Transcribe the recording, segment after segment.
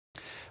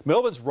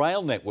Melbourne's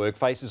rail network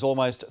faces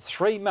almost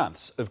 3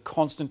 months of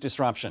constant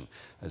disruption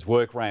as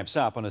work ramps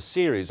up on a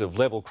series of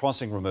level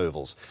crossing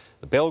removals.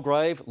 The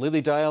Belgrave,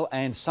 Lilydale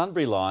and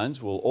Sunbury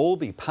lines will all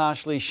be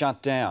partially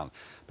shut down.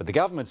 But the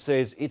government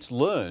says it's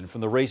learned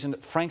from the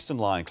recent Frankston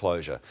line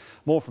closure.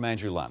 More from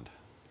Andrew Lund.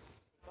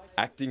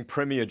 Acting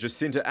Premier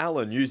Jacinta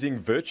Allen using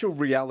virtual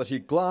reality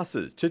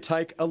glasses to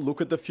take a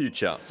look at the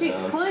future.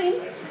 It's clean.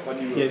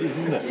 Yeah, it is,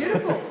 isn't it?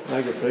 Beautiful.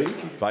 No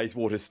graffiti.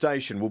 Bayswater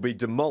Station will be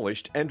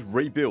demolished and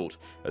rebuilt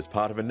as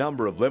part of a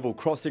number of level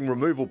crossing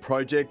removal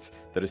projects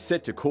that are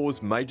set to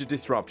cause major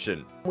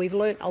disruption. We've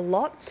learnt a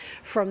lot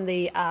from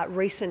the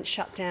recent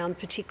shutdown,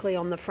 particularly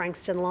on the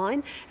Frankston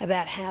line,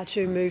 about how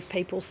to move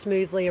people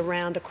smoothly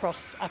around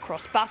across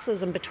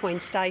buses and between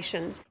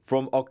stations.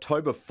 From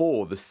October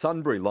 4, the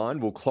Sunbury line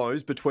will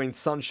close between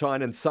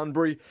Sunshine and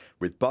Sunbury,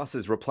 with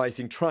buses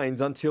replacing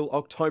trains until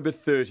October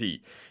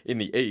 30. In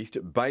the east,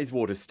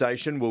 Bayswater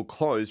Station will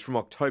close from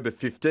October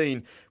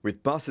 15,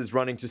 with buses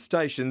running to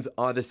stations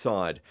either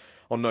side.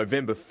 On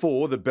November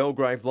 4, the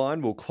Belgrave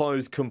line will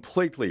close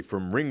completely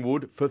from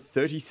Ringwood for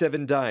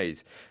 37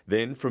 days.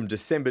 Then from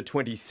December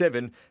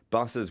 27,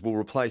 buses will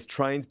replace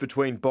trains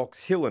between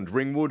Box Hill and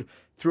Ringwood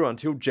through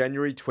until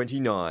January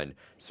 29.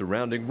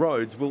 Surrounding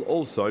roads will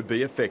also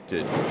be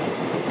affected.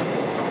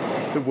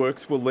 The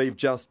works will leave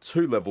just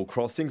 2 level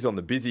crossings on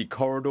the busy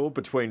corridor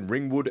between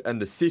Ringwood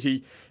and the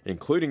city,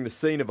 including the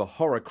scene of a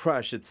horror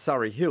crash at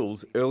Surrey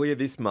Hills earlier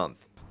this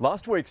month.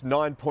 Last week's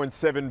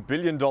 $9.7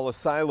 billion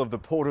sale of the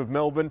Port of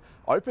Melbourne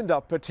opened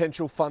up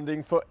potential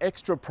funding for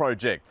extra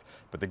projects,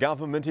 but the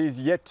government is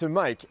yet to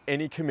make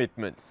any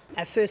commitments.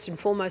 Our first and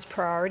foremost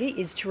priority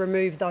is to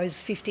remove those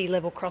 50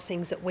 level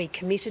crossings that we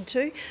committed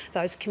to.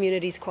 Those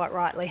communities quite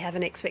rightly have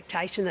an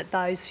expectation that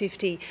those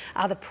 50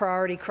 are the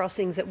priority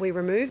crossings that we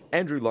remove.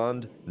 Andrew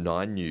Lund,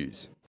 9 News.